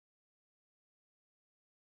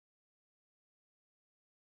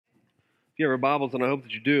you have your Bibles, and I hope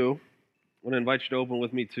that you do, I want to invite you to open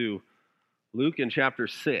with me to Luke in chapter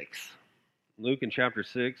 6. Luke in chapter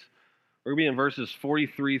 6. We're going to be in verses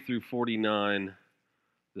 43 through 49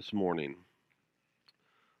 this morning.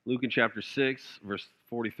 Luke in chapter 6, verse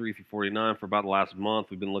 43 through 49. For about the last month,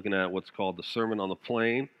 we've been looking at what's called the Sermon on the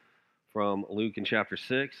Plain from Luke in chapter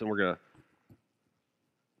 6, and we're going to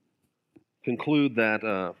conclude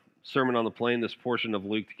that Sermon on the Plain, this portion of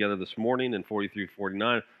Luke, together this morning in 43 through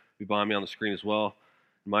 49. It'll be behind me on the screen as well.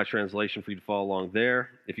 My translation for you to follow along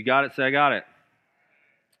there. If you got it, say I got it.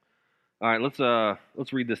 All right,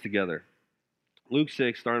 let's read this together. Luke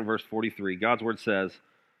 6, starting in verse 43. God's word says,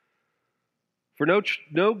 "For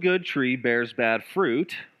no good tree bears bad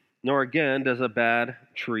fruit, nor again does a bad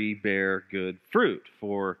tree bear good fruit.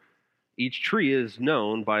 For each tree is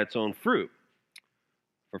known by its own fruit.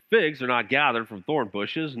 For figs are not gathered from thorn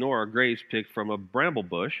bushes, nor are grapes picked from a bramble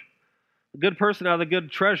bush. The good person out of the good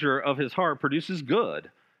treasure of his heart produces good,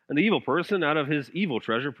 and the evil person out of his evil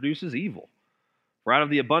treasure produces evil. For out of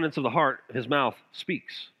the abundance of the heart his mouth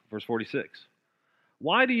speaks." Verse 46.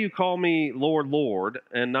 "Why do you call me Lord, Lord,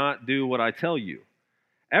 and not do what I tell you?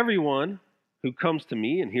 Everyone who comes to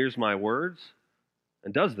me and hears my words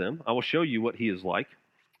and does them, I will show you what he is like.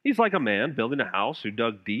 He's like a man building a house who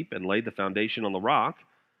dug deep and laid the foundation on the rock.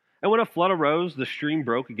 And when a flood arose, the stream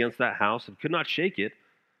broke against that house and could not shake it,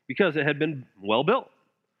 because it had been well built.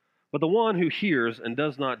 But the one who hears and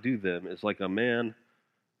does not do them is like a man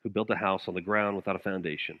who built a house on the ground without a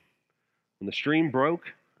foundation. When the stream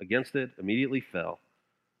broke against it, immediately fell,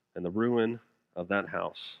 and the ruin of that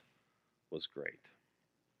house was great."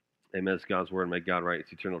 Amen. It's God's word. May God write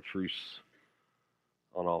its eternal truths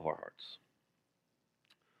on all of our hearts.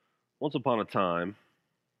 Once upon a time,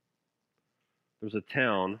 there was a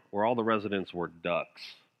town where all the residents were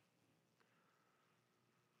ducks.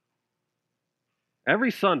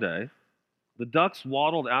 Every Sunday, the ducks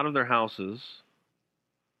waddled out of their houses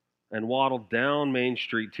and waddled down Main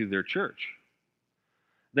Street to their church.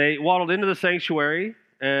 They waddled into the sanctuary,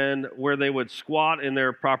 and where they would squat in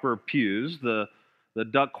their proper pews, the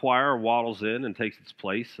duck choir waddles in and takes its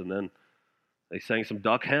place, and then they sang some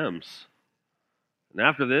duck hymns. And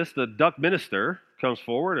after this, the duck minister comes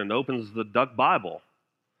forward and opens the duck Bible.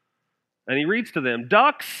 And he reads to them,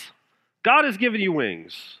 "Ducks, God has given you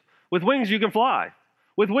wings. With wings you can fly.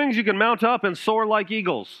 With wings you can mount up and soar like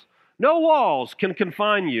eagles. No walls can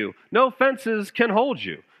confine you. No fences can hold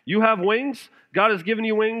you. You have wings. God has given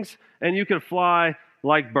you wings, and you can fly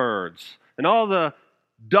like birds." And all the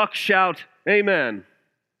ducks shout, "Amen."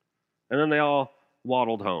 And then they all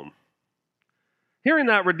waddled home. Hearing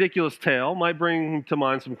that ridiculous tale might bring to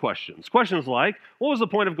mind some questions. Questions like, what was the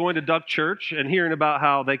point of going to duck church and hearing about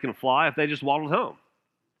how they can fly if they just waddled home?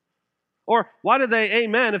 Or why did they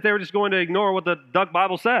amen if they were just going to ignore what the duck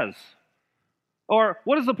Bible says? Or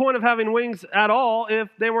what is the point of having wings at all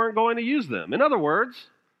if they weren't going to use them? In other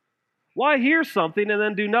words, why hear something and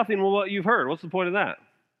then do nothing with what you've heard? What's the point of that?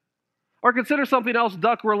 Or consider something else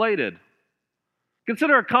duck related.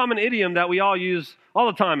 Consider a common idiom that we all use all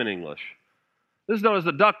the time in English. This is known as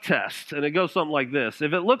the duck test, and it goes something like this.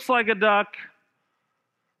 If it looks like a duck,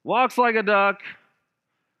 walks like a duck,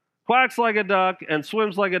 quacks like a duck, and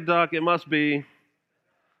swims like a duck, it must be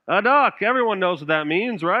a duck. Everyone knows what that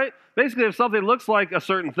means, right? Basically, if something looks like a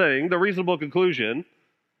certain thing, the reasonable conclusion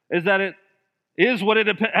is that it is what it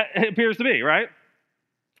appears to be, right?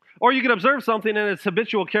 Or you can observe something in its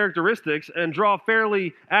habitual characteristics and draw a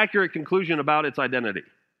fairly accurate conclusion about its identity.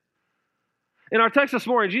 In our text this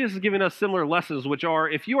morning, Jesus is giving us similar lessons, which are,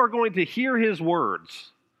 if you are going to hear his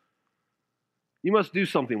words, you must do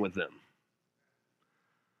something with them.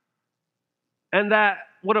 And that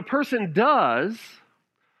what a person does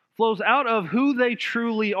flows out of who they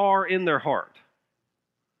truly are in their heart.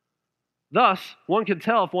 Thus, one can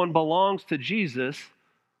tell if one belongs to Jesus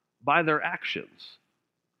by their actions.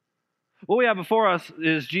 What we have before us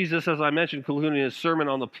is Jesus, as I mentioned, concluding his Sermon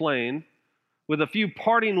on the Plain with a few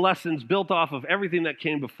parting lessons built off of everything that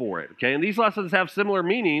came before it. Okay, and these lessons have similar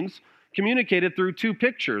meanings communicated through two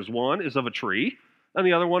pictures. One is of a tree, and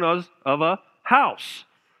the other one is of a house.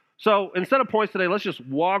 So instead of points today, let's just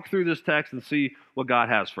walk through this text and see what God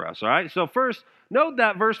has for us. All right. So first, note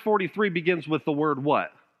that verse 43 begins with the word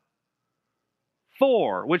what?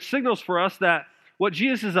 For, which signals for us that what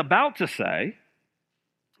Jesus is about to say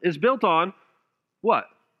is built on what?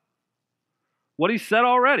 What he said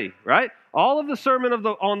already, right? All of the Sermon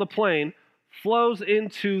on the Plain flows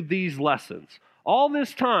into these lessons. All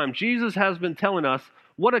this time, Jesus has been telling us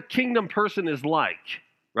what a kingdom person is like,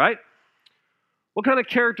 right? What kind of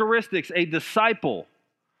characteristics a disciple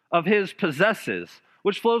of his possesses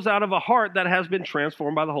which flows out of a heart that has been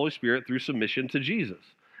transformed by the Holy Spirit through submission to Jesus.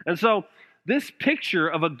 And so this picture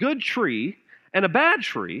of a good tree and a bad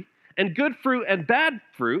tree, and good fruit and bad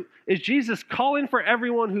fruit, is Jesus calling for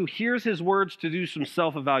everyone who hears his words to do some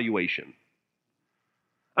self-evaluation.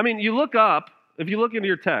 I mean, you look up, if you look into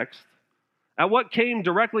your text, at what came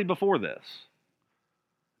directly before this.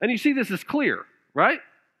 And you see this is clear, right?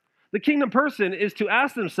 The kingdom person is to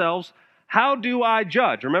ask themselves, how do I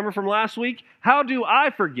judge? Remember from last week? How do I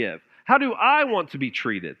forgive? How do I want to be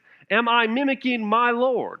treated? Am I mimicking my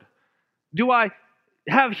Lord? Do I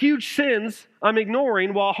have huge sins I'm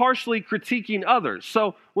ignoring while harshly critiquing others?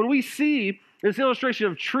 So when we see this illustration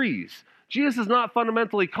of trees, Jesus is not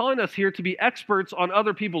fundamentally calling us here to be experts on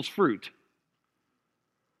other people's fruit.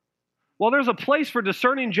 While there's a place for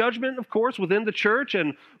discerning judgment, of course, within the church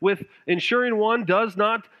and with ensuring one does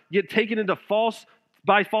not get taken into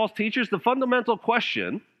by false teachers, the fundamental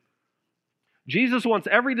question Jesus wants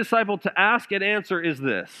every disciple to ask and answer is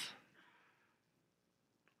this: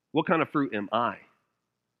 what kind of fruit am I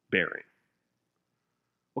bearing?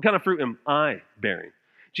 What kind of fruit am I bearing?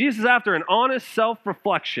 Jesus is after an honest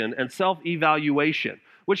self-reflection and self-evaluation,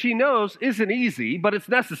 which he knows isn't easy, but it's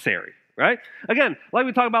necessary, right? Again, like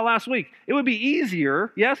we talked about last week, it would be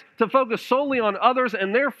easier, yes, to focus solely on others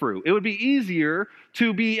and their fruit. It would be easier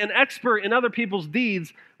to be an expert in other people's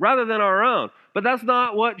deeds rather than our own. But that's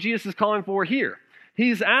not what Jesus is calling for here.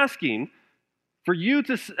 He's asking for you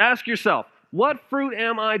to ask yourself, what fruit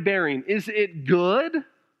am I bearing? Is it good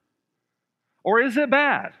or is it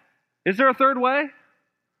bad? Is there a third way?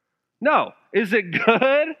 No. Is it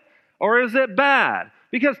good or is it bad?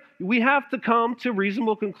 Because we have to come to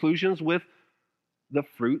reasonable conclusions with the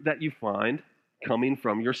fruit that you find coming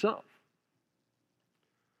from yourself.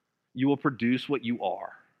 You will produce what you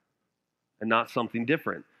are and not something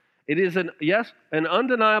different. It is an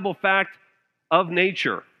undeniable fact of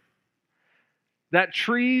nature that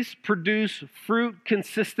trees produce fruit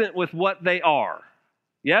consistent with what they are.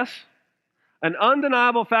 Yes? An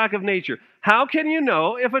undeniable fact of nature. How can you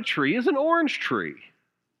know if a tree is an orange tree?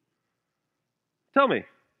 Tell me.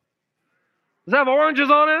 Does it have oranges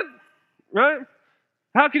on it? Right?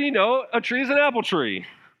 How can you know a tree is an apple tree?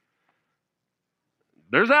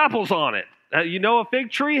 There's apples on it. You know a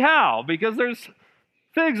fig tree? How? Because there's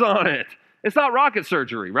figs on it. It's not rocket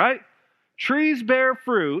surgery, right? Trees bear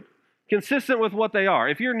fruit consistent with what they are.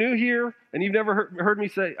 If you're new here and you've never heard me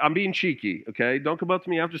say, I'm being cheeky, okay? Don't come up to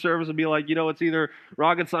me after service and be like, it's either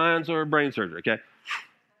rocket science or brain surgery, okay?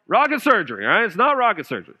 Rocket surgery, all right? It's not rocket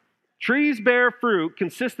surgery. Trees bear fruit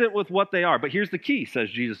consistent with what they are. But here's the key, says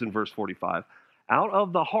Jesus in verse 45. Out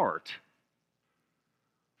of the heart,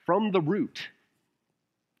 from the root,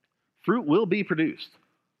 fruit will be produced.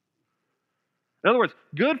 In other words,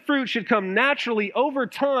 good fruit should come naturally over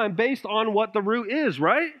time based on what the root is,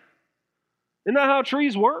 right? Isn't that how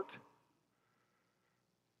trees work?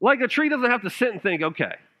 Like a tree doesn't have to sit and think,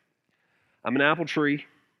 okay, I'm an apple tree.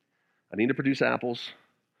 I need to produce apples.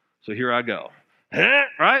 So here I go.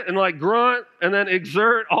 Right? And like grunt and then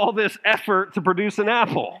exert all this effort to produce an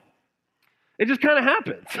apple. It just kind of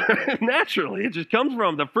happens naturally. It just comes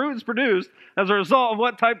from the fruit is produced as a result of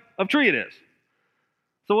what type of tree it is.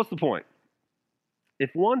 So what's the point?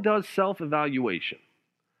 If one does self-evaluation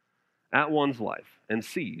at one's life and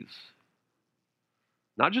sees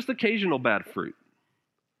not just occasional bad fruit,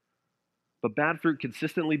 but bad fruit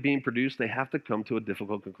consistently being produced, they have to come to a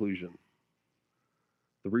difficult conclusion.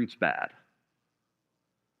 The root's bad.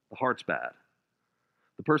 The heart's bad.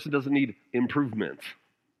 The person doesn't need improvement.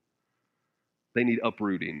 They need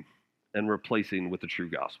uprooting and replacing with the true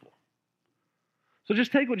gospel. So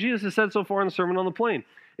just take what Jesus has said so far in the Sermon on the Plain.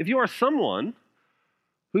 If you are someone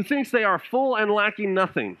who thinks they are full and lacking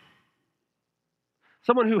nothing,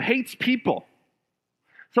 someone who hates people,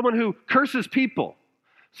 someone who curses people,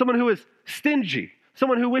 someone who is stingy,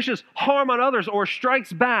 someone who wishes harm on others or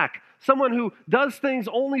strikes back, someone who does things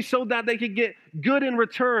only so that they can get good in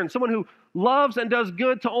return, someone who loves and does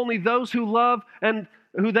good to only those who love and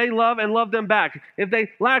who they love and love them back. If they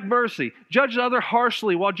lack mercy, judges others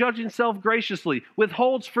harshly while judging self graciously,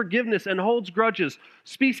 withholds forgiveness and holds grudges,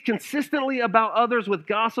 speaks consistently about others with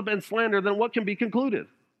gossip and slander, then what can be concluded?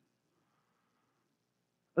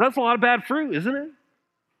 That's a lot of bad fruit, isn't it?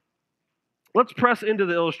 Let's press into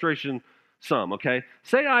the illustration some, okay?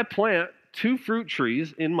 Say I plant 2 fruit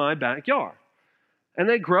trees in my backyard, and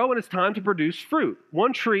they grow and it's time to produce fruit.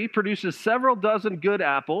 One tree produces several dozen good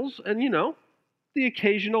apples, and the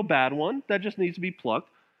occasional bad one that just needs to be plucked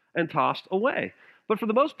and tossed away. But for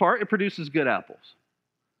the most part, it produces good apples.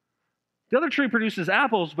 The other tree produces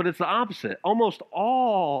apples, but it's the opposite. Almost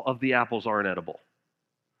all of the apples are inedible.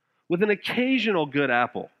 with an occasional good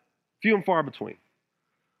apple, few and far between,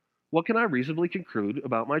 what can I reasonably conclude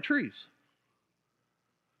about my trees?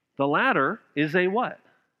 The latter is a what?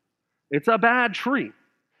 It's a bad tree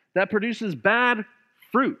that produces bad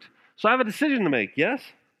fruit. So I have a decision to make, yes?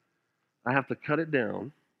 I have to cut it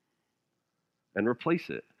down and replace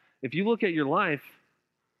it. If you look at your life,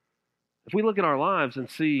 if we look at our lives and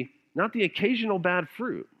see not the occasional bad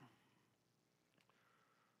fruit,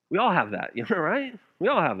 we all have that, right? We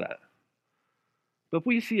all have that. But if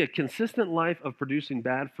we see a consistent life of producing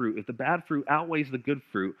bad fruit, if the bad fruit outweighs the good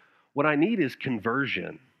fruit, what I need is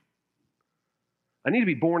conversion. I need to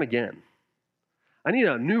be born again. I need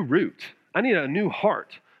a new root. I need a new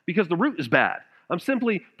heart because the root is bad. I'm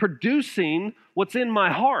simply producing what's in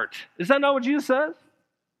my heart. Is that not what Jesus says?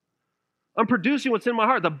 I'm producing what's in my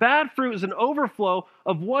heart. The bad fruit is an overflow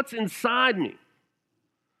of what's inside me.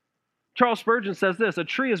 Charles Spurgeon says this: a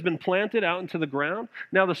tree has been planted out into the ground.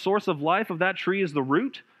 Now the source of life of that tree is the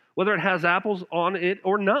root, whether it has apples on it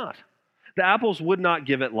or not. The apples would not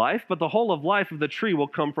give it life, but the whole of life of the tree will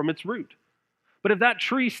come from its root. But if that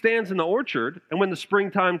tree stands in the orchard, and when the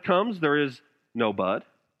springtime comes, there is no bud,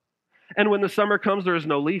 and when the summer comes, there is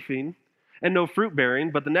no leafing and no fruit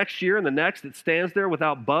bearing, but the next year and the next it stands there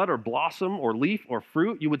without bud or blossom or leaf or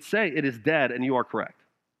fruit, you would say it is dead, and you are correct.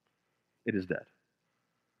 It is dead.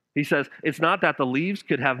 He says, it's not that the leaves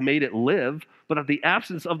could have made it live, but that the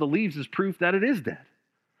absence of the leaves is proof that it is dead.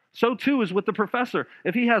 So too is with the professor.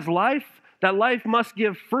 If he has life, that life must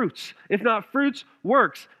give fruits. If not fruits,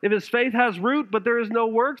 works. If his faith has root, but there is no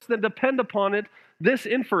works, then depend upon it. This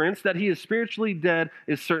inference that he is spiritually dead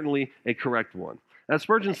is certainly a correct one. As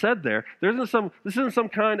Spurgeon said this isn't some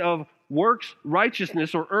kind of works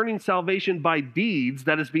righteousness or earning salvation by deeds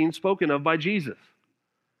that is being spoken of by Jesus.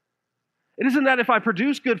 It isn't that if I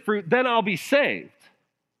produce good fruit, then I'll be saved.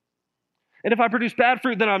 And if I produce bad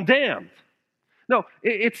fruit, then I'm damned. No,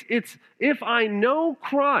 it's if I know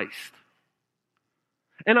Christ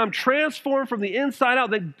and I'm transformed from the inside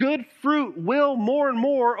out, then good fruit will more and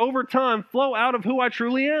more over time flow out of who I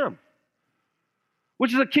truly am,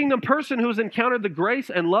 which is a kingdom person who has encountered the grace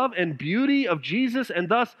and love and beauty of Jesus and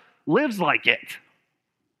thus lives like it.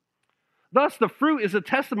 Thus, the fruit is a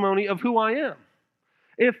testimony of who I am.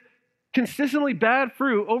 If consistently bad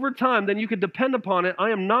fruit over time, then you can depend upon it. I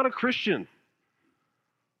am not a Christian.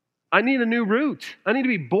 I need a new root. I need to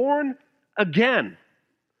be born again.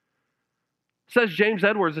 Says James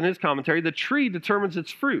Edwards in his commentary, the tree determines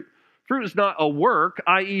its fruit. Fruit is not a work,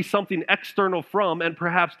 i.e. something external from and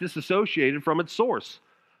perhaps disassociated from its source,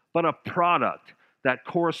 but a product that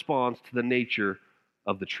corresponds to the nature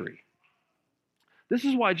of the tree. This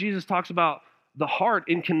is why Jesus talks about the heart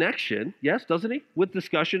in connection, yes, doesn't he, with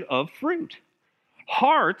discussion of fruit.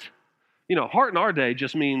 Heart in our day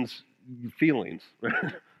just means feelings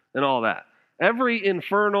and all that. Every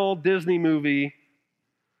infernal Disney movie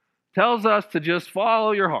tells us to just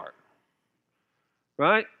follow your heart,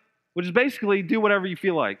 right? Which is basically do whatever you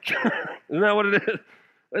feel like. Isn't that what it is?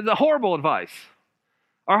 It's a horrible advice.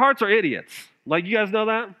 Our hearts are idiots. Like, you guys know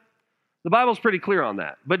that? The Bible's pretty clear on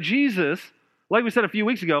that. But Jesus, like we said a few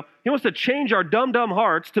weeks ago, he wants to change our dumb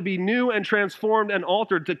hearts to be new and transformed and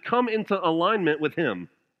altered to come into alignment with him.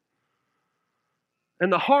 And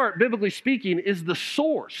the heart, biblically speaking, is the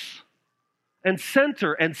source and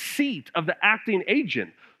center and seat of the acting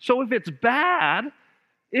agent. So if it's bad,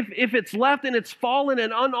 if it's left in its fallen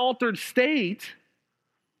and unaltered state,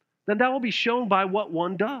 then that will be shown by what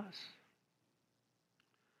one does.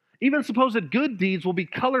 Even supposed good deeds will be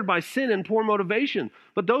colored by sin and poor motivation.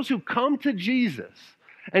 But those who come to Jesus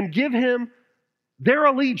and give him their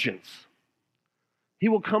allegiance, he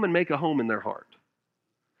will come and make a home in their heart.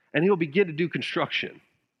 And he will begin to do construction.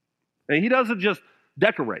 And he doesn't just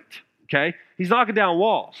decorate, okay? He's knocking down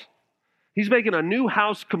walls. He's making a new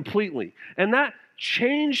house completely. And that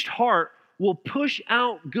changed heart will push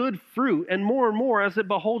out good fruit and more as it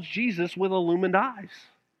beholds Jesus with illumined eyes.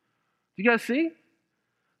 Do you guys see?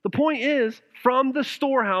 The point is, from the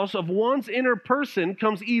storehouse of one's inner person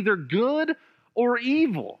comes either good or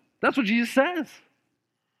evil. That's what Jesus says.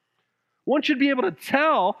 One should be able to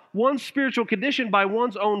tell one's spiritual condition by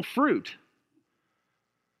one's own fruit.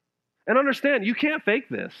 And understand, you can't fake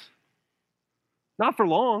this. Not for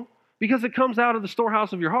long, because it comes out of the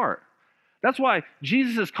storehouse of your heart. That's why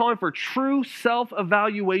Jesus is calling for true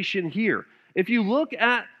self-evaluation here. If you look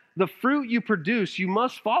at the fruit you produce, you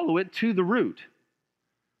must follow it to the root.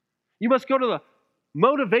 You must go to the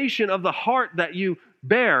motivation of the heart that you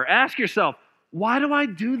bear. Ask yourself, why do I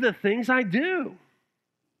do the things I do?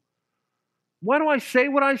 Why do I say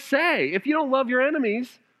what I say? If you don't love your enemies,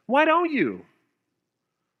 why don't you?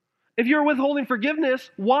 If you're withholding forgiveness,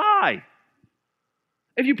 why?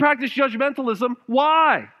 If you practice judgmentalism,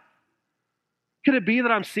 why? Could it be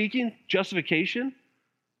that I'm seeking justification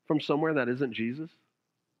from somewhere that isn't Jesus?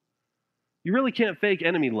 You really can't fake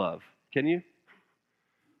enemy love, can you?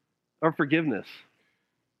 Or forgiveness,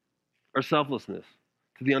 or selflessness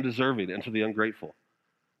to the undeserving and to the ungrateful.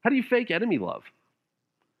 How do you fake enemy love?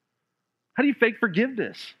 How do you fake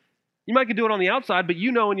forgiveness? You might could do it on the outside, but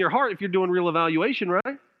you know in your heart if you're doing real evaluation,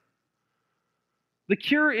 right? The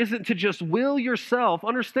cure isn't to just will yourself,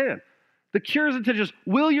 understand, the cure isn't to just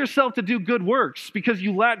will yourself to do good works because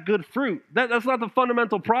you lack good fruit. That's not the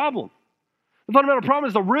fundamental problem. The fundamental problem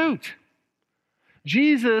is the root.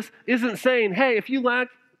 Jesus isn't saying, hey, if you lack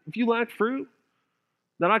fruit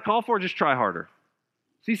that I call for, just try harder.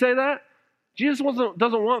 Does he say that? Jesus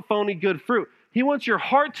doesn't want phony good fruit. He wants your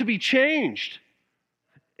heart to be changed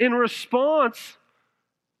in response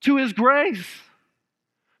to his grace,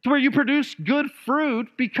 to where you produce good fruit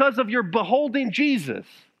because of your beholding Jesus,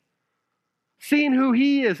 seeing who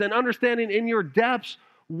he is and understanding in your depths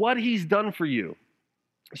what he's done for you.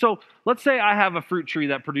 So let's say I have a fruit tree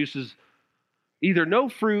that produces either no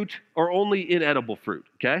fruit or only inedible fruit,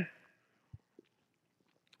 okay?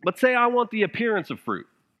 But say I want the appearance of fruit.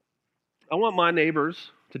 I want my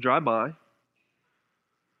neighbors to drive by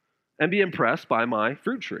and be impressed by my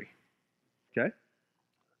fruit tree, okay?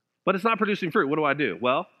 But it's not producing fruit. What do?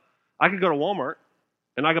 Well, I could go to Walmart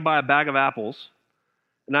and I could buy a bag of apples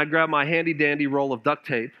and I'd grab my handy dandy roll of duct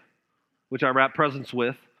tape, which I wrap presents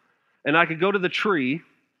with, and I could go to the tree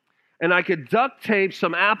and I could duct tape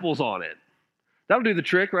some apples on it. That'll do the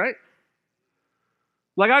trick, right?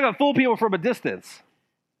 Like I got fool people from a distance.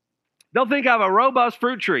 They'll think I have a robust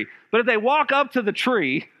fruit tree. But if they walk up to the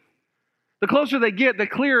tree, the closer they get, the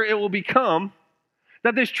clearer it will become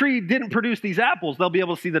that this tree didn't produce these apples. They'll be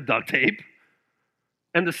able to see the duct tape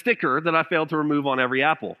and the sticker that I failed to remove on every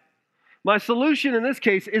apple. My solution in this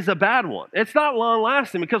case is a bad one. It's not long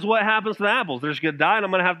lasting because what happens to the apples? They're just going to die and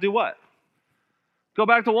I'm going to have to do what? Go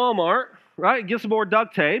back to Walmart, right? Get some more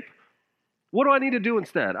duct tape. What do I need to do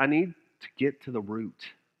instead? I need to get to the root.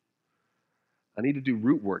 I need to do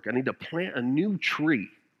root work. I need to plant a new tree.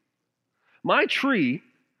 My tree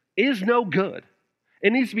is no good.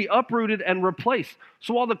 It needs to be uprooted and replaced.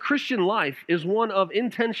 So while the Christian life is one of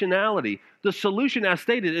intentionality, the solution, as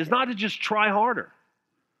stated, is not to just try harder.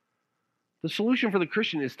 The solution for the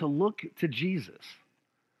Christian is to look to Jesus.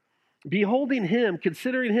 Beholding him,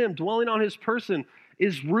 considering him, dwelling on his person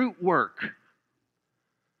is root work.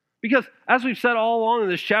 Because as we've said all along in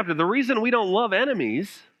this chapter, the reason we don't love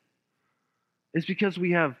enemies is because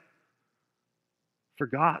we have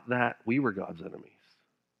forgot that we were God's enemies,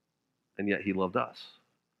 and yet he loved us.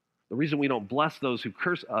 The reason we don't bless those who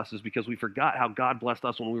curse us is because we forgot how God blessed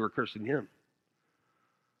us when we were cursing him.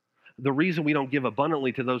 The reason we don't give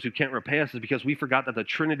abundantly to those who can't repay us is because we forgot that the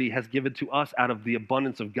Trinity has given to us out of the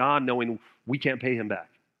abundance of God, knowing we can't pay him back.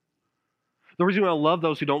 The reason we don't love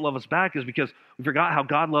those who don't love us back is because we forgot how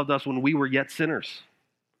God loved us when we were yet sinners.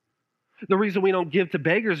 The reason we don't give to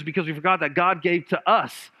beggars is because we forgot that God gave to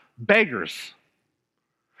us beggars.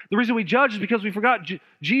 The reason we judge is because we forgot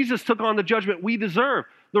Jesus took on the judgment we deserve.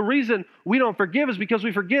 The reason we don't forgive is because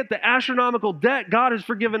we forget the astronomical debt God has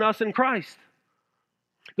forgiven us in Christ.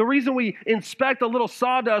 The reason we inspect a little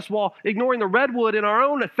sawdust while ignoring the redwood in our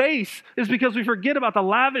own face is because we forget about the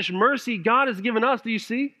lavish mercy God has given us. Do you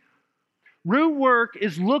see? Root work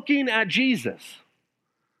is looking at Jesus.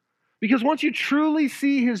 Because once you truly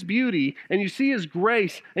see his beauty and you see his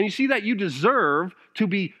grace and you see that you deserve to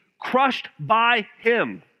be crushed by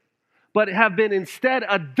him, but have been instead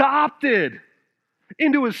adopted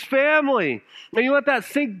into his family, and you let that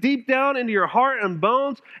sink deep down into your heart and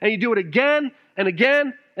bones, and you do it again and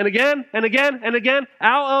again and again and again and again,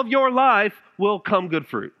 out of your life will come good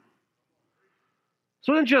fruit.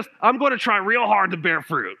 So then just, I'm going to try real hard to bear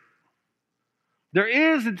fruit. There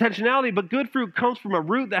is intentionality, but good fruit comes from a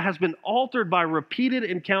root that has been altered by repeated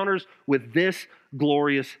encounters with this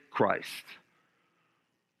glorious Christ.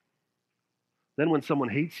 Then when someone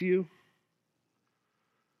hates you,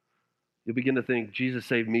 you'll begin to think, Jesus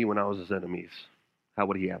saved me when I was his enemies. How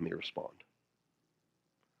would he have me respond?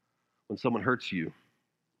 When someone hurts you,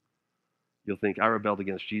 you'll think, I rebelled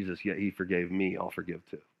against Jesus, yet he forgave me, I'll forgive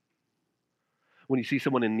too. When you see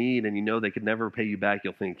someone in need and you know they could never pay you back,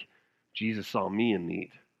 you'll think, Jesus saw me in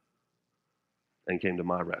need and came to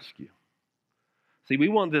my rescue. See, we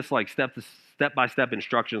want this like step-by-step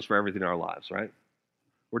instructions for everything in our lives, right?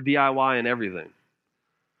 We're DIY and everything.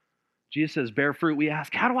 Jesus says, bear fruit. We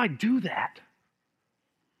ask, how do I do that?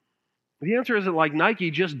 The answer isn't like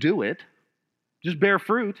Nike, just do it. Just bear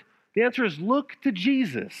fruit. The answer is look to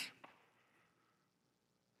Jesus.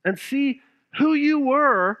 and see who you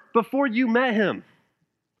were before you met him,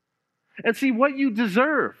 and see what you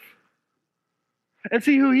deserve, and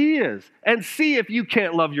see who he is, and see if you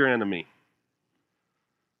can't love your enemy.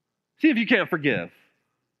 See if you can't forgive.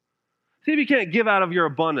 See if you can't give out of your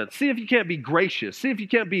abundance. See if you can't be gracious. See if you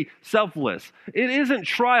can't be selfless. It isn't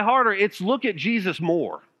try harder, it's look at Jesus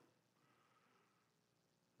more.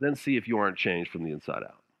 Then see if you aren't changed from the inside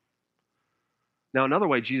out. Now, another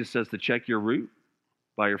way Jesus says to check your root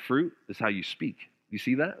by your fruit is how you speak. You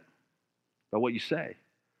see that? By what you say,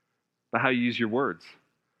 by how you use your words.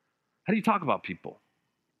 How do you talk about people?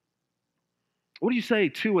 What do you say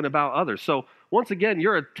to and about others? So, once again,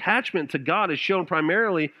 your attachment to God is shown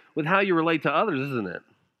primarily with how you relate to others, isn't it?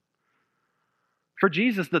 For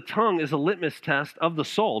Jesus, the tongue is a litmus test of the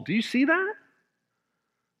soul. Do you see that?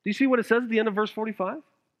 Do you see what it says at the end of verse 45?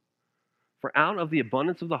 For out of the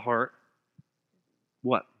abundance of the heart,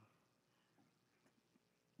 what?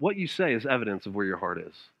 What you say is evidence of where your heart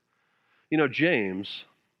is. You know, James,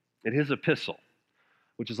 in his epistle,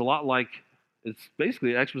 which is a lot like, it's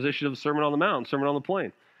basically an exposition of the Sermon on the Mount, Sermon on the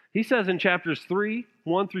Plain. He says in chapters 3,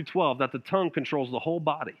 1 through 12, that the tongue controls the whole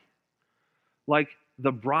body. Like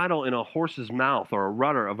the bridle in a horse's mouth or a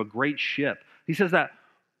rudder of a great ship. He says that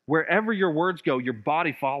wherever your words go, your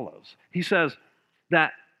body follows. He says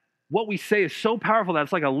that what we say is so powerful that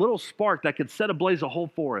it's like a little spark that could set ablaze a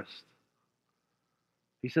whole forest.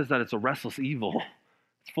 He says that it's a restless evil.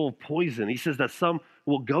 It's full of poison. He says that some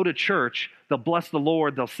will go to church, they'll bless the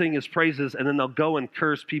Lord, they'll sing his praises, and then they'll go and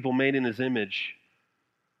curse people made in his image.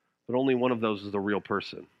 But only one of those is the real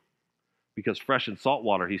person. Because fresh and salt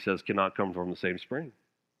water, he says, cannot come from the same spring.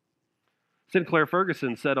 Sinclair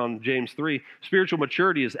Ferguson said on James 3, spiritual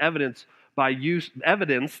maturity is evidenced by the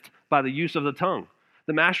use of the tongue.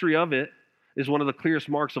 The mastery of it is one of the clearest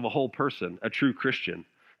marks of a whole person, a true Christian.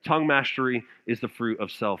 Tongue mastery is the fruit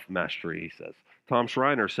of self-mastery, he says. Tom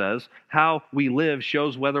Schreiner says, how we live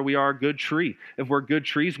shows whether we are a good tree. If we're good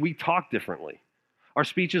trees, we talk differently. Our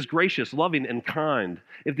speech is gracious, loving, and kind.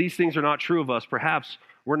 If these things are not true of us, perhaps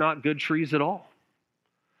we're not good trees at all.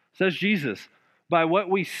 Says Jesus, by what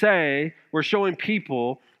we say, we're showing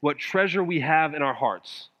people what treasure we have in our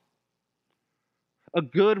hearts. A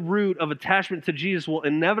good root of attachment to Jesus will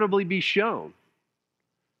inevitably be shown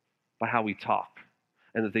by how we talk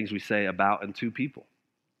and the things we say about and to people.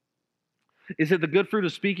 Is it the good fruit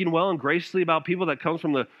of speaking well and graciously about people that comes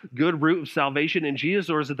from the good root of salvation in Jesus,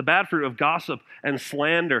 or is it the bad fruit of gossip and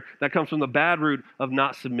slander that comes from the bad root of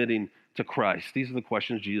not submitting to Christ? These are the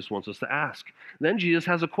questions Jesus wants us to ask. Then Jesus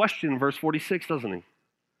has a question in verse 46, doesn't he?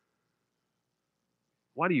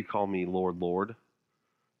 Why do you call me Lord, Lord,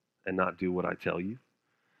 and not do what I tell you?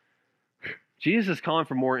 Jesus is calling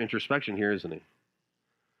for more introspection here, isn't he?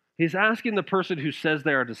 He's asking the person who says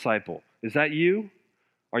they're a disciple, is that you?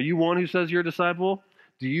 Are you one who says you're a disciple?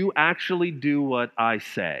 Do you actually do what I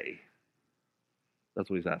say? That's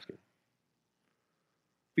what he's asking.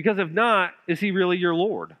 Because if not, is he really your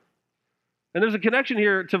Lord? And there's a connection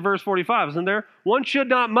here to verse 45, isn't there? One should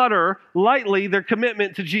not mutter lightly their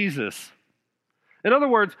commitment to Jesus. In other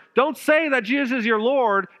words, don't say that Jesus is your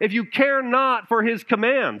Lord if you care not for his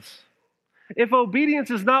commands. If obedience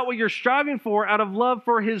is not what you're striving for out of love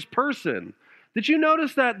for his person. Did you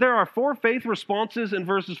notice that there are 4 faith responses in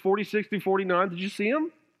verses 46 through 49? Did you see them?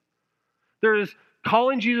 There is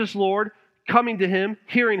calling Jesus Lord, coming to him,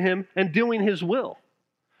 hearing him, and doing his will.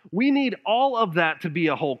 We need all of that to be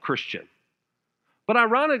a whole Christian. But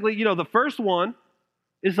ironically, the first one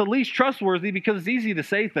is the least trustworthy because it's easy to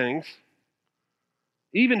say things,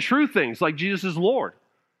 even true things like Jesus is Lord,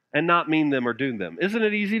 and not mean them or do them. Isn't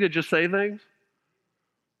it easy to just say things?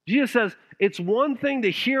 Jesus says, it's one thing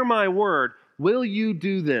to hear my word. Will you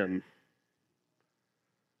do them?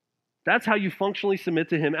 That's how you functionally submit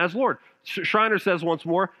to him as Lord. Schreiner says once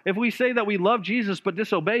more, if we say that we love Jesus but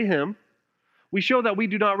disobey him, we show that we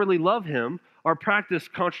do not really love him. Our practice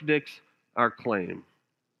contradicts our claim.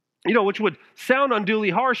 Which would sound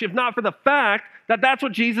unduly harsh if not for the fact that that's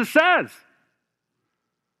what Jesus says.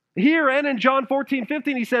 Here and in John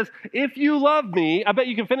 14:15, he says, if you love me, I bet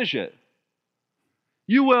you can finish it.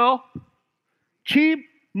 You will keep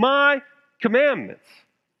my commandments.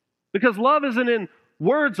 Because love isn't in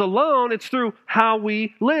words alone, it's through how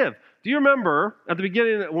we live. Do you remember at the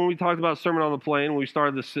beginning when we talked about Sermon on the Plain, when we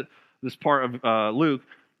started this part of Luke,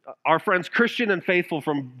 our friends Christian and Faithful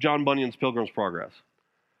from John Bunyan's Pilgrim's Progress?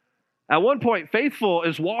 At one point, Faithful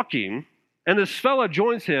is walking, and this fella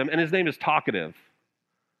joins him, and his name is Talkative.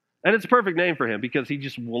 And it's a perfect name for him because he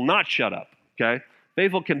just will not shut up, okay?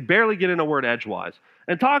 Faithful can barely get in a word edgewise.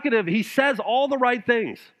 And Talkative, he says all the right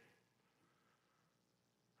things.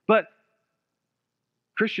 But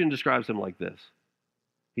Christian describes him like this.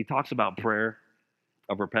 He talks about prayer,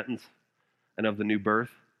 of repentance, and of the new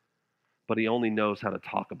birth, but he only knows how to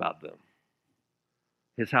talk about them.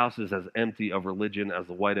 His house is as empty of religion as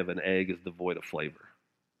the white of an egg is devoid of flavor.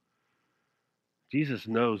 Jesus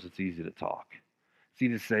knows it's easy to talk. It's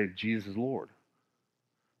easy to say Jesus is Lord,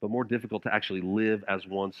 but more difficult to actually live as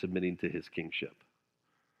one submitting to his kingship.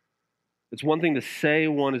 It's one thing to say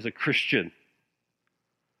one is a Christian.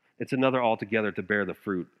 It's another altogether to bear the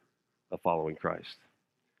fruit of following Christ.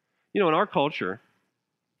 You know, in our culture,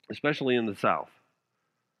 especially in the South,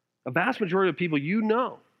 a vast majority of people you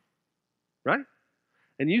know, right?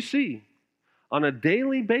 And you see on a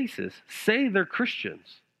daily basis say they're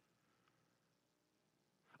Christians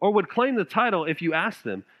or would claim the title if you ask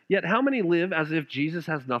them, yet how many live as if Jesus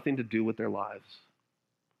has nothing to do with their lives?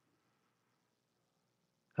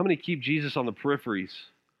 How many keep Jesus on the peripheries,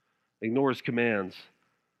 ignore his commands,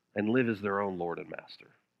 and live as their own Lord and Master?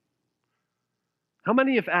 How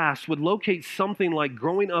many, if asked, would locate something like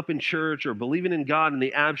growing up in church or believing in God in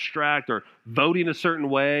the abstract or voting a certain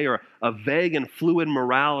way or a vague and fluid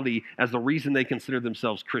morality as the reason they consider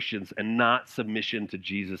themselves Christians and not submission to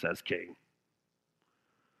Jesus as King?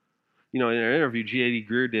 You know, in an interview G.A.D.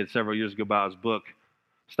 Greer did several years ago about his book,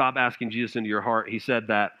 Stop Asking Jesus Into Your Heart, he said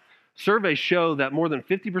that surveys show that more than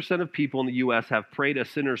 50% of people in the U.S. have prayed a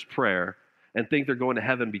sinner's prayer and think they're going to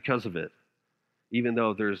heaven because of it, even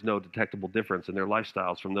though there's no detectable difference in their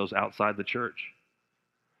lifestyles from those outside the church.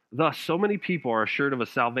 Thus, so many people are assured of a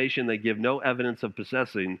salvation they give no evidence of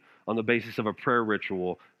possessing on the basis of a prayer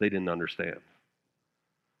ritual they didn't understand.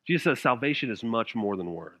 Jesus says salvation is much more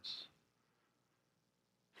than words.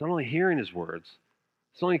 It's not only hearing his words,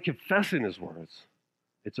 it's not only confessing his words,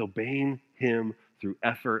 it's obeying him through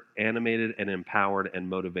effort, animated and empowered and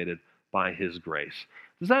motivated by his grace.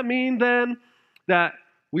 Does that mean then that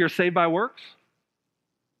we are saved by works?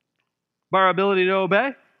 By our ability to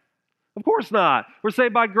obey? Of course not. We're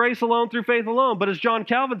saved by grace alone through faith alone. But as John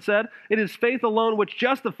Calvin said, it is faith alone which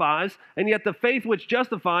justifies, and yet the faith which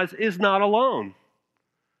justifies is not alone.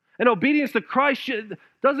 And obedience to Christ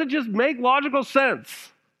doesn't just make logical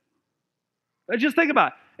sense. Just think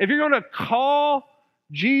about it. If you're going to call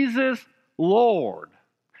Jesus Lord,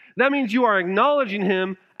 that means you are acknowledging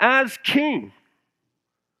him as King.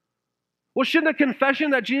 Well, shouldn't a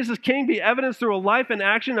confession that Jesus is King be evidenced through a life and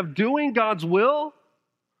action of doing God's will?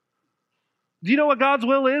 Do you know what God's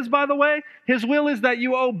will is, by the way? His will is that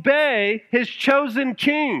you obey his chosen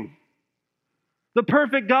King, the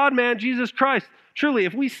perfect God-man, Jesus Christ. Truly,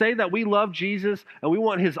 if we say that we love Jesus and we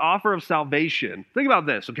want his offer of salvation, think about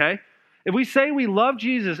this, okay? If we say we love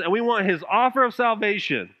Jesus and we want his offer of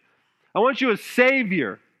salvation, I want you as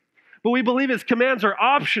Savior, but we believe his commands are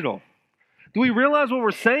optional, do we realize what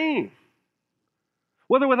we're saying?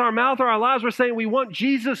 Whether with our mouth or our lives, we're saying we want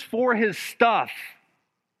Jesus for his stuff.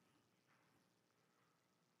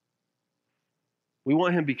 We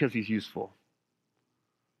want him because he's useful,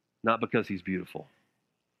 not because he's beautiful.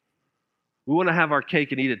 We want to have our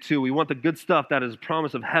cake and eat it too. We want the good stuff that is a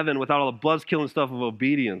promise of heaven without all the buzz-killing stuff of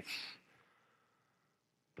obedience.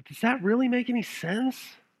 But does that really make any sense?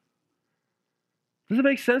 Does it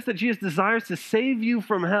make sense that Jesus desires to save you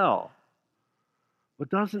from hell, but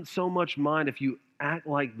doesn't so much mind if you act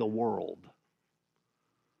like the world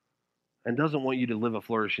and doesn't want you to live a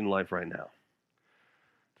flourishing life right now?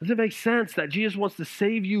 Does it make sense that Jesus wants to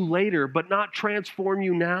save you later but not transform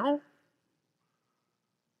you now?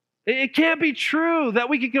 It can't be true that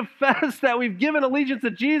we can confess that we've given allegiance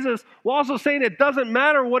to Jesus while also saying it doesn't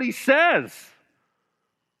matter what he says.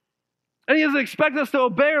 And he doesn't expect us to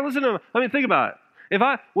obey or listen to him. I mean, think about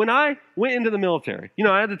it. When I went into the military,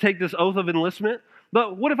 I had to take this oath of enlistment.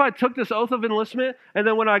 But what if I took this oath of enlistment and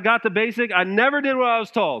then when I got to basic, I never did what I was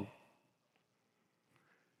told?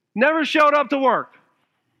 Never showed up to work.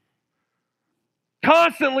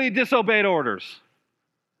 Constantly disobeyed orders.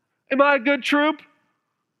 Am I a good troop?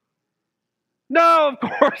 No, of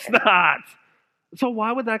course not. So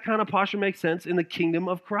why would that kind of posture make sense in the kingdom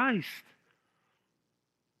of Christ?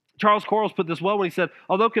 Charles Quarles put this well when he said,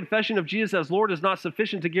 although confession of Jesus as Lord is not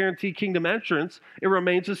sufficient to guarantee kingdom entrance, it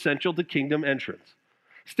remains essential to kingdom entrance.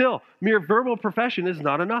 Still, mere verbal profession is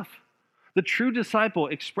not enough. The true disciple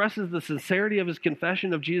expresses the sincerity of his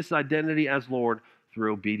confession of Jesus' identity as Lord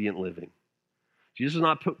through obedient living. Jesus was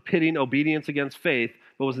not pitting obedience against faith,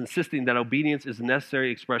 but was insisting that obedience is a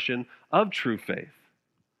necessary expression of true faith.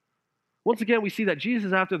 Once again, we see that Jesus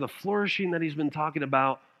is after the flourishing that he's been talking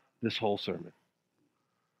about this whole sermon.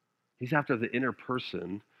 He's after the inner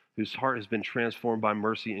person whose heart has been transformed by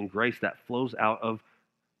mercy and grace that flows out of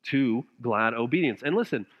to glad obedience. And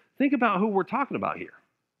listen, think about who we're talking about here.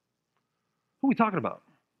 Who are we talking about?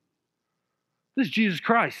 This is Jesus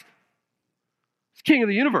Christ. He's King of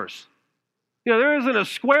the universe. There isn't a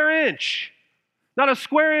square inch, not a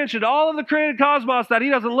square inch in all of the created cosmos that he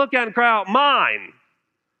doesn't look at and cry out, mine.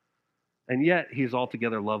 And yet, he's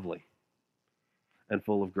altogether lovely and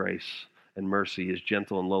full of grace and mercy. He is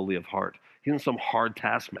gentle and lowly of heart. He isn't some hard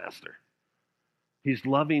taskmaster. He's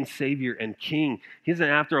loving Savior and King. He isn't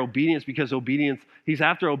after obedience because obedience, he's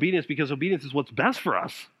after obedience because obedience is what's best for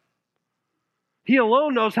us. He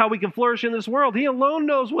alone knows how we can flourish in this world. He alone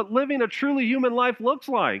knows what living a truly human life looks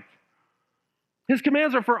like. His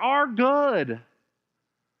commands are for our good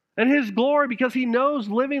and his glory because he knows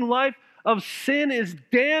living life of sin is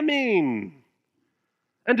damning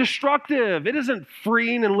and destructive. It isn't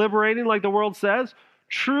freeing and liberating like the world says.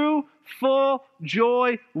 True, full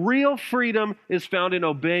joy, real freedom is found in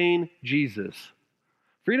obeying Jesus.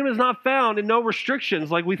 Freedom is not found in no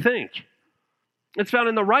restrictions like we think. It's found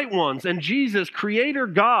in the right ones. And Jesus, Creator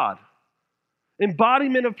God,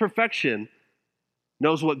 embodiment of perfection,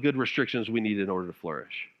 knows what good restrictions we need in order to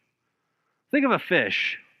flourish. Think of a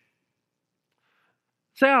fish.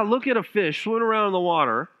 Say I look at a fish swimming around in the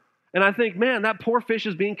water, and I think, man, that poor fish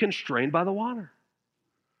is being constrained by the water.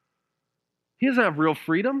 He doesn't have real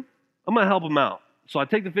freedom. I'm going to help him out. So I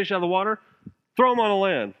take the fish out of the water, throw him on the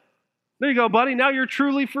land. There you go, buddy. Now you're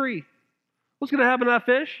truly free. What's going to happen to that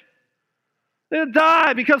fish? It'll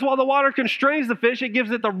die because while the water constrains the fish, it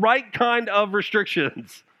gives it the right kind of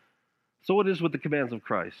restrictions. So it is with the commands of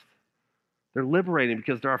Christ. They're liberating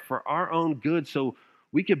because they're for our own good so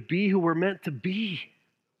we could be who we're meant to be.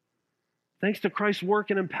 Thanks to Christ's work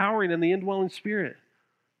and empowering and the indwelling Spirit.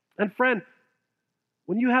 And friend,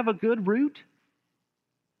 when you have a good root,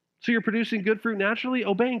 so you're producing good fruit naturally,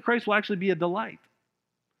 obeying Christ will actually be a delight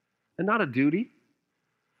and not a duty.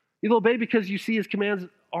 You'll obey because you see his commands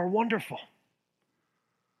are wonderful.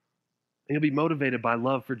 And you'll be motivated by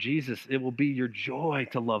love for Jesus. It will be your joy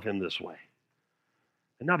to love him this way.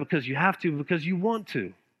 And not because you have to, because you want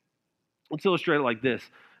to. Let's illustrate it like this.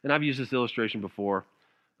 And I've used this illustration before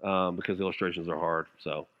because illustrations are hard.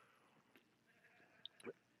 So,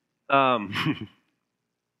 and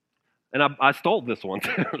I stole this one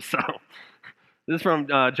too. So this is from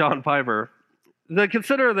John Piper.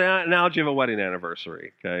 Consider the analogy of a wedding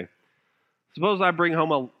anniversary, okay? Suppose I bring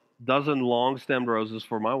home a dozen long-stemmed roses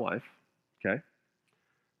for my wife, okay?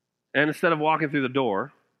 And instead of walking through the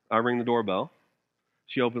door, I ring the doorbell.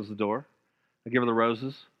 She opens the door. I give her the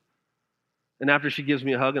roses. And after she gives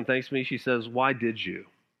me a hug and thanks me, she says, "Why did you?"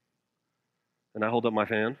 And I hold up my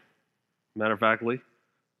hand, matter-of-factly,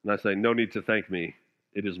 and I say, "No need to thank me.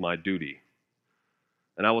 It is my duty.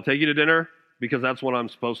 And I will take you to dinner because that's what I'm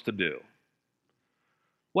supposed to do."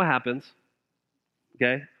 What happens?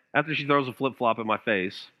 Okay? After she throws a flip-flop in my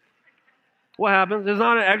face, what happens? Is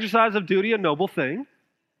not an exercise of duty a noble thing?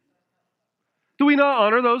 Do we not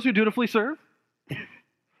honor those who dutifully serve?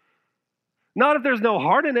 Not if there's no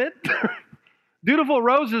heart in it. Dutiful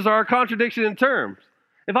roses are a contradiction in terms.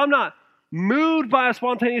 If I'm not moved by a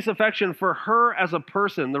spontaneous affection for her as a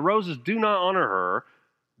person, the roses do not honor her,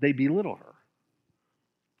 they belittle her.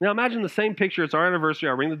 Now imagine the same picture. It's our anniversary.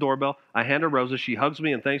 I ring the doorbell. I hand her roses. She hugs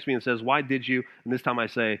me and thanks me and says, "Why did you?" And this time I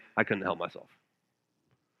say, "I couldn't help myself.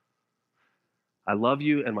 I love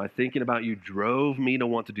you, and my thinking about you drove me to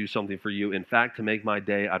want to do something for you. In fact, to make my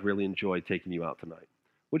day, I'd really enjoy taking you out tonight."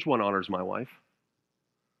 Which one honors my wife?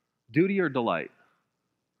 Duty or delight?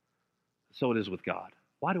 So it is with God.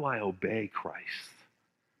 Why do I obey Christ?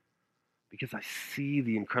 Because I see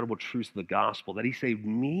the incredible truths of the gospel, that he saved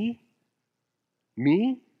me,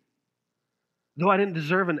 though I didn't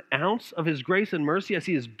deserve an ounce of his grace and mercy. I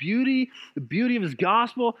see his beauty, the beauty of his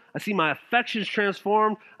gospel. I see my affections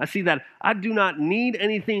transformed. I see that I do not need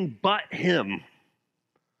anything but him.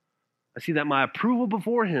 I see that my approval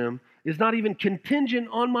before him is not even contingent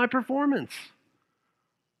on my performance.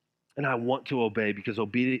 And I want to obey because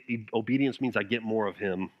obedience means I get more of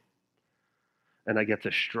him. And I get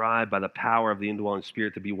to strive by the power of the indwelling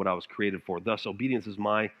Spirit to be what I was created for. Thus, obedience is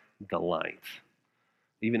my delight,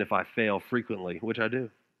 even if I fail frequently, which I do.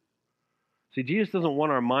 See, Jesus doesn't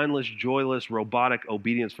want our mindless, joyless, robotic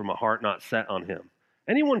obedience from a heart not set on him.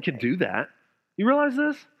 Anyone can do that. You realize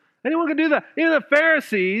this? Anyone can do that. Even the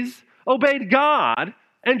Pharisees obeyed God,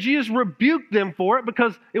 and Jesus rebuked them for it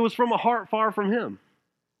because it was from a heart far from him.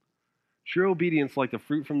 True obedience, like the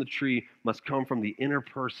fruit from the tree, must come from the inner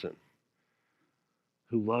person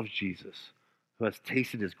who loves Jesus, who has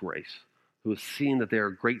tasted his grace, who has seen that they are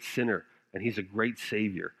a great sinner and he's a great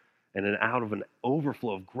Savior. And then out of an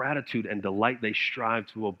overflow of gratitude and delight, they strive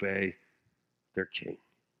to obey their King,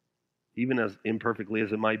 even as imperfectly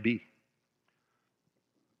as it might be.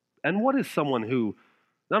 And what is someone who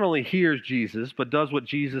not only hears Jesus, but does what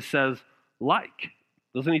Jesus says like?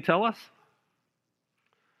 Doesn't he tell us?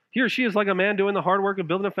 He or she is like a man doing the hard work of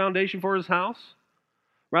building a foundation for his house.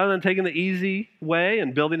 Rather than taking the easy way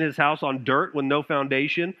and building his house on dirt with no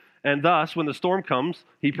foundation, and thus, when the storm comes,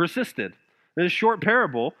 he persisted. And this short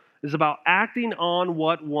parable is about acting on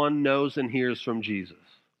what one knows and hears from Jesus.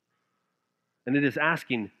 And it is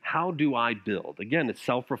asking, how do I build? Again, it's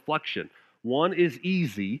self-reflection. One is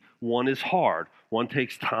easy, one is hard. One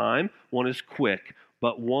takes time, one is quick,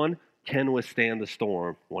 but one can withstand the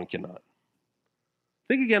storm, one cannot.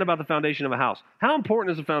 Think again about the foundation of a house. How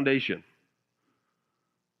important is a foundation?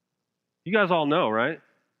 You guys all know, right?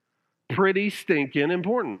 Pretty stinking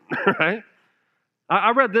important, right?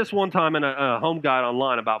 I read this one time in a home guide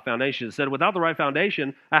online about foundations. It said, without the right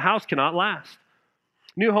foundation, a house cannot last.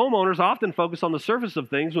 New homeowners often focus on the surface of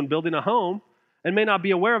things when building a home and may not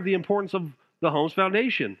be aware of the importance of the home's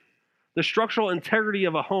foundation. The structural integrity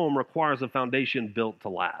of a home requires a foundation built to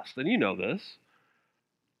last. And you know this.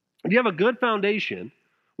 If you have a good foundation,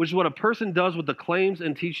 which is what a person does with the claims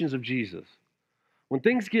and teachings of Jesus, when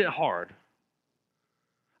things get hard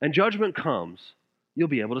and judgment comes, you'll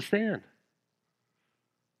be able to stand.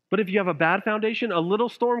 But if you have a bad foundation, a little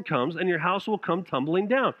storm comes and your house will come tumbling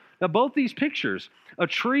down. Now, both these pictures, a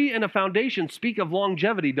tree and a foundation, speak of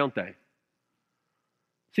longevity, don't they?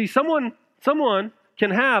 See, someone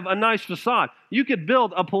can have a nice facade. You could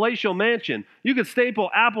build a palatial mansion. You could staple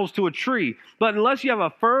apples to a tree. But unless you have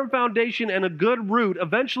a firm foundation and a good root,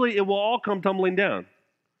 eventually it will all come tumbling down.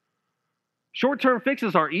 Short-term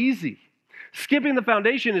fixes are easy. Skipping the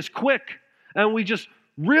foundation is quick. And we just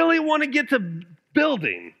really want to get to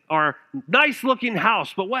building our nice-looking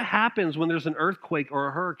house. But what happens when there's an earthquake or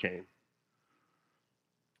a hurricane?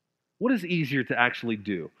 What is easier to actually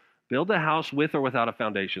do? Build a house with or without a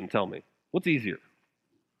foundation? Tell me. What's easier?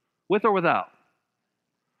 With or without?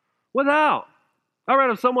 Without. I read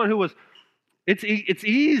of someone who was, it's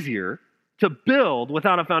easier to build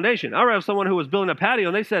without a foundation. I read of someone who was building a patio,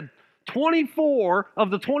 and they said 24 of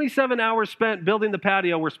the 27 hours spent building the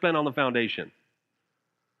patio were spent on the foundation.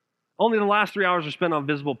 Only the last 3 hours were spent on a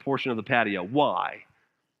visible portion of the patio. Why?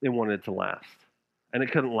 They wanted it to last. And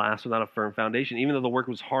it couldn't last without a firm foundation, even though the work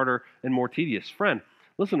was harder and more tedious. Friend,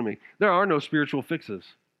 listen to me. There are no spiritual fixes.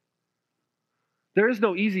 There is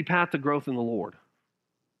no easy path to growth in the Lord.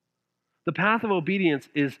 The path of obedience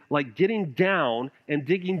is like getting down and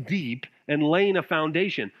digging deep and laying a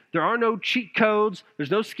foundation. There are no cheat codes.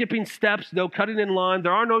 There's no skipping steps, no cutting in line.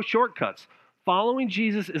 There are no shortcuts. Following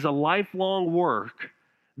Jesus is a lifelong work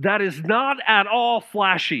that is not at all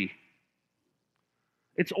flashy.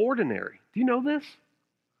 It's ordinary. Do you know this?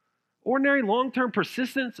 Ordinary, long-term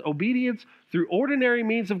persistence, obedience through ordinary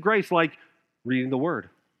means of grace, like reading the Word,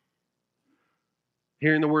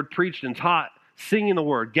 hearing the Word preached and taught, singing the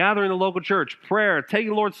Word, gathering the local church, prayer, taking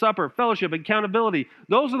the Lord's Supper, fellowship, accountability.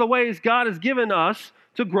 Those are the ways God has given us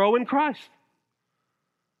to grow in Christ.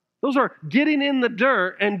 Those are getting in the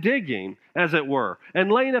dirt and digging, as it were,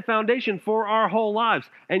 and laying a foundation for our whole lives.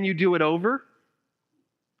 And you do it over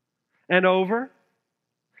and over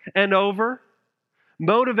and over,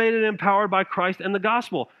 motivated and empowered by Christ and the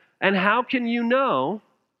gospel. And how can you know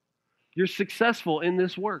you're successful in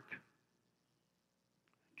this work?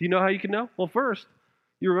 Do you know how you can know? Well, first,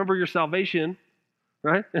 you remember your salvation,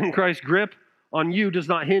 right? And Christ's grip on you does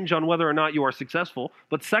not hinge on whether or not you are successful.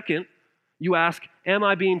 But second, you ask, am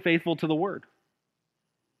I being faithful to the Word?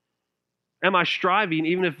 Am I striving,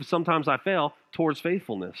 even if sometimes I fail, towards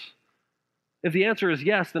faithfulness? If the answer is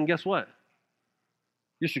yes, then guess what?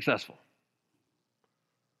 You're successful.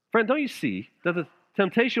 Friend, don't you see that the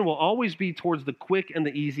temptation will always be towards the quick and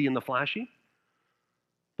the easy and the flashy?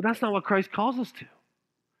 But that's not what Christ calls us to.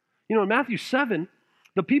 You know, in Matthew 7,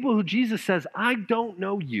 the people who Jesus says, I don't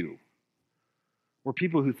know you, were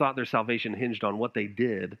people who thought their salvation hinged on what they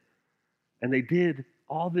did. And they did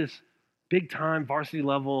all this big-time, varsity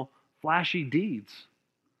level, flashy deeds.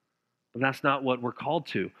 But that's not what we're called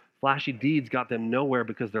to. Flashy deeds got them nowhere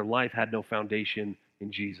because their life had no foundation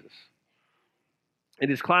in Jesus. In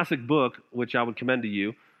his classic book, which I would commend to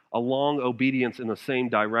you, A Long Obedience in the Same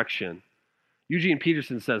Direction, Eugene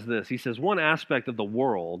Peterson says this. He says, one aspect of the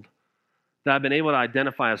world that I've been able to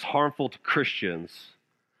identify as harmful to Christians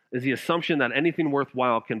is the assumption that anything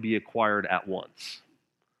worthwhile can be acquired at once.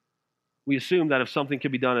 We assume that if something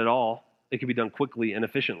can be done at all, it can be done quickly and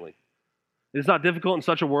efficiently. It is not difficult in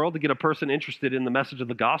such a world to get a person interested in the message of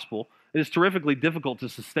the gospel. It is terrifically difficult to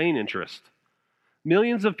sustain interest.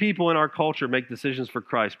 Millions of people in our culture make decisions for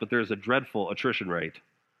Christ, but there is a dreadful attrition rate.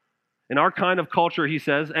 In our kind of culture, he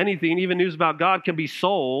says, anything, even news about God, can be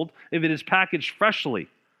sold if it is packaged freshly.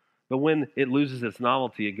 But when it loses its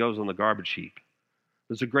novelty, it goes on the garbage heap.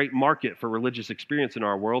 There's a great market for religious experience in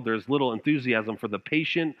our world. There's little enthusiasm for the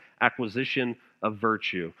patient acquisition of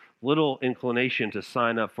virtue, little inclination to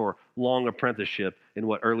sign up for long apprenticeship in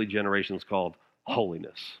what early generations called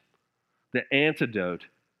holiness. The antidote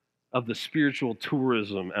of the spiritual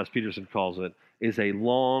tourism, as Peterson calls it, is a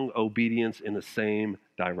long obedience in the same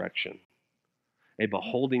direction. A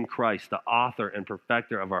beholding Christ, the author and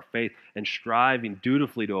perfecter of our faith, and striving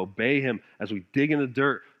dutifully to obey him as we dig in the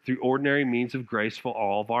dirt through ordinary means of grace for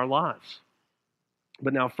all of our lives.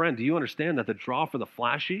 But now, friend, do you understand that the draw for the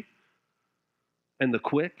flashy and the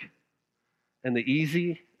quick and the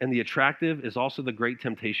easy and the attractive is also the great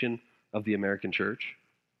temptation of the American church?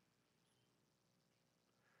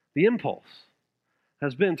 The impulse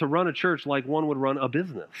has been to run a church like one would run a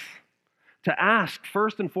business, to ask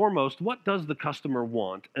first and foremost, what does the customer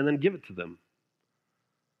want, and then give it to them.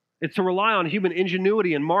 It's to rely on human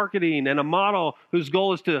ingenuity and marketing and a model whose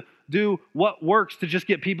goal is to do what works to just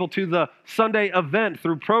get people to the Sunday event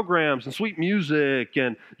through programs and sweet music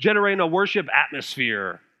and generating a worship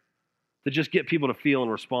atmosphere to just get people to feel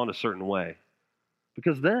and respond a certain way.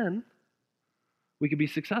 Because then we could be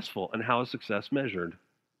successful. And how is success measured?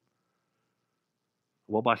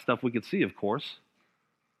 Well, by stuff we could see, of course.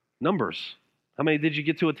 Numbers. How many did you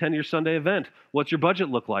get to attend your Sunday event? What's your budget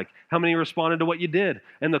look like? How many responded to what you did?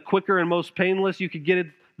 And the quicker and most painless you could get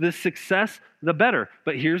this success, the better.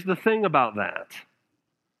 But here's the thing about that.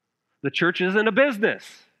 The church isn't a business.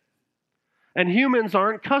 And humans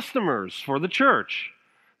aren't customers for the church.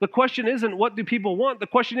 The question isn't what do people want? The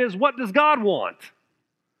question is what does God want?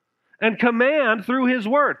 And command through his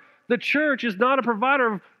word. The church is not a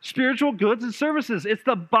provider of spiritual goods and services. It's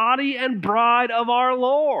the body and bride of our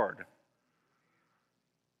Lord.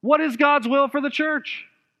 What is God's will for the church?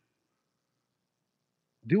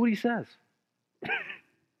 Do what he says.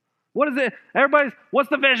 What is it? What's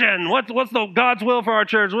the vision? What's the God's will for our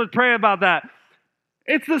church? Let's pray about that.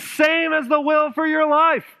 It's the same as the will for your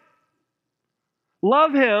life.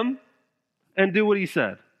 Love him and do what he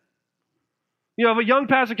said. You know, if a young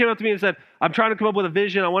pastor came up to me and said, I'm trying to come up with a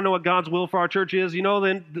vision, I want to know what God's will for our church is, you know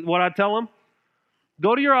then what I'd tell him?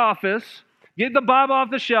 Go to your office, get the Bible off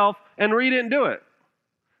the shelf, and read it and do it.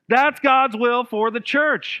 That's God's will for the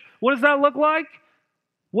church. What does that look like?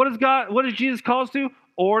 What does Jesus call us to?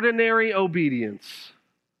 Ordinary obedience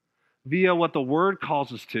via what the Word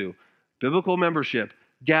calls us to. Biblical membership,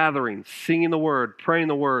 gathering, singing the Word, praying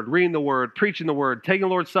the Word, reading the Word, preaching the Word, taking the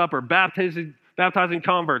Lord's Supper, baptizing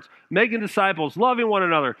converts, making disciples, loving one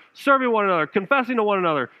another, serving one another, confessing to one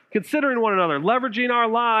another, considering one another, leveraging our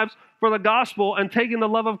lives for the gospel and taking the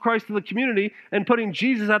love of Christ to the community and putting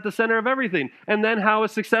Jesus at the center of everything. And then how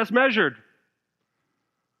is success measured?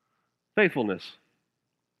 Faithfulness.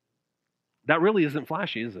 That really isn't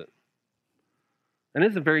flashy, is it? And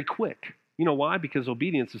isn't very quick. You know why? Because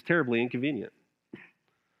obedience is terribly inconvenient.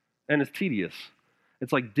 And it's tedious.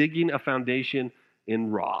 It's like digging a foundation in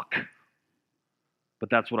rock. But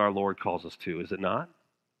that's what our Lord calls us to, is it not?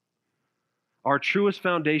 Our truest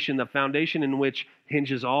foundation, the foundation in which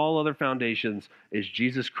hinges all other foundations, is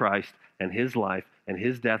Jesus Christ and his life and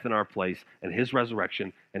his death in our place and his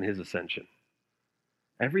resurrection and his ascension.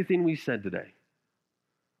 Everything we said today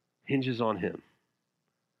hinges on him.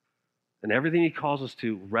 And everything he calls us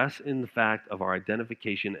to rests in the fact of our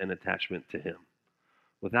identification and attachment to him.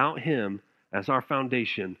 Without him as our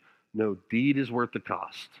foundation, no deed is worth the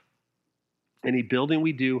cost. Any building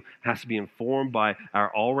we do has to be informed by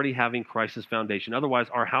our already having Christ as foundation. Otherwise,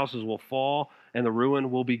 our houses will fall and the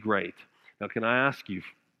ruin will be great. Now, can I ask you,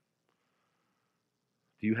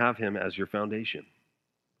 do you have him as your foundation?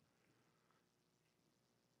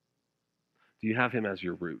 Do you have him as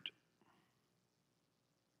your root?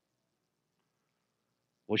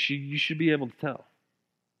 Well, you should be able to tell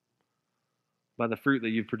by the fruit that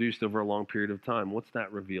you've produced over a long period of time. What's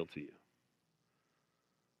that reveal to you?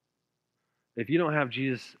 If you don't have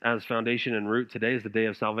Jesus as foundation and root, today is the day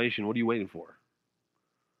of salvation. What are you waiting for?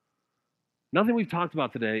 Nothing we've talked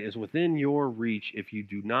about today is within your reach if you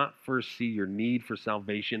do not first see your need for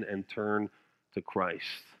salvation and turn to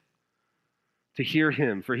Christ. To hear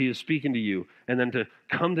him, for he is speaking to you, and then to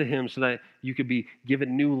come to him so that you could be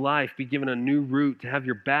given new life, be given a new root, to have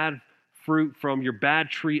your bad fruit from your bad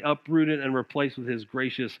tree uprooted and replaced with his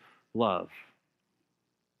gracious love.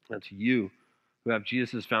 And to you who have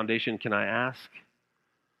Jesus' foundation, can I ask,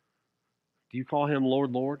 do you call him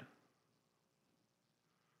Lord, Lord?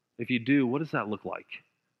 If you do, what does that look like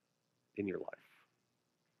in your life?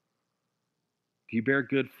 Do you bear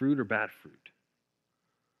good fruit or bad fruit?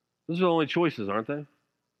 Those are the only choices, aren't they?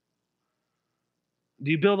 Do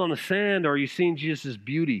you build on the sand, or are you seeing Jesus'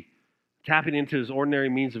 beauty tapping into his ordinary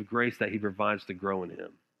means of grace that he provides to grow in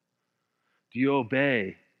him? Do you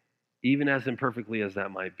obey, even as imperfectly as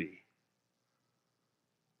that might be?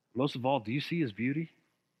 Most of all, do you see his beauty?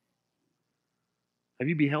 Have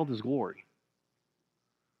you beheld his glory?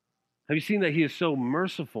 Have you seen that he is so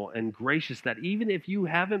merciful and gracious that even if you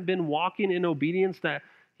haven't been walking in obedience, that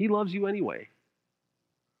he loves you anyway?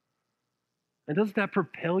 And doesn't that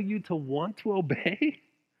propel you to want to obey?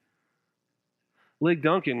 Lig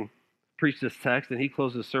Duncan preached this text, and he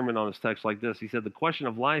closed his sermon on his text like this. He said, the question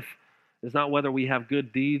of life is not whether we have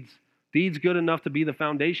good deeds good enough to be the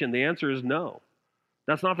foundation. The answer is no.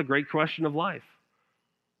 That's not the great question of life.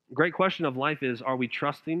 The great question of life is, are we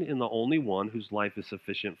trusting in the only one whose life is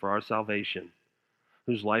sufficient for our salvation,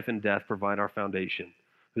 whose life and death provide our foundation,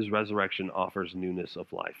 whose resurrection offers newness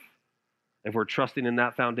of life? If we're trusting in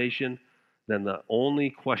that foundation, then the only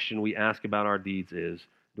question we ask about our deeds is,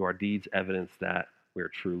 do our deeds evidence that we are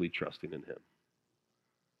truly trusting in him?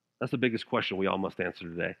 That's the biggest question we all must answer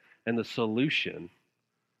today. And the solution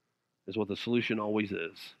is what the solution always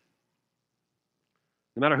is.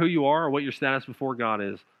 No matter who you are or what your status before God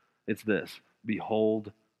is, it's this: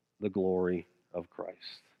 behold the glory of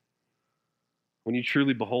Christ. When you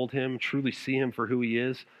truly behold him, truly see him for who he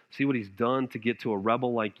is, see what he's done to get to a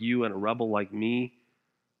rebel like you and a rebel like me,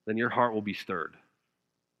 then your heart will be stirred.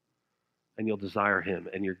 And you'll desire him,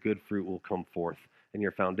 and your good fruit will come forth, and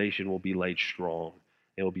your foundation will be laid strong.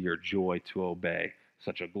 It will be your joy to obey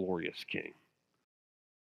such a glorious King.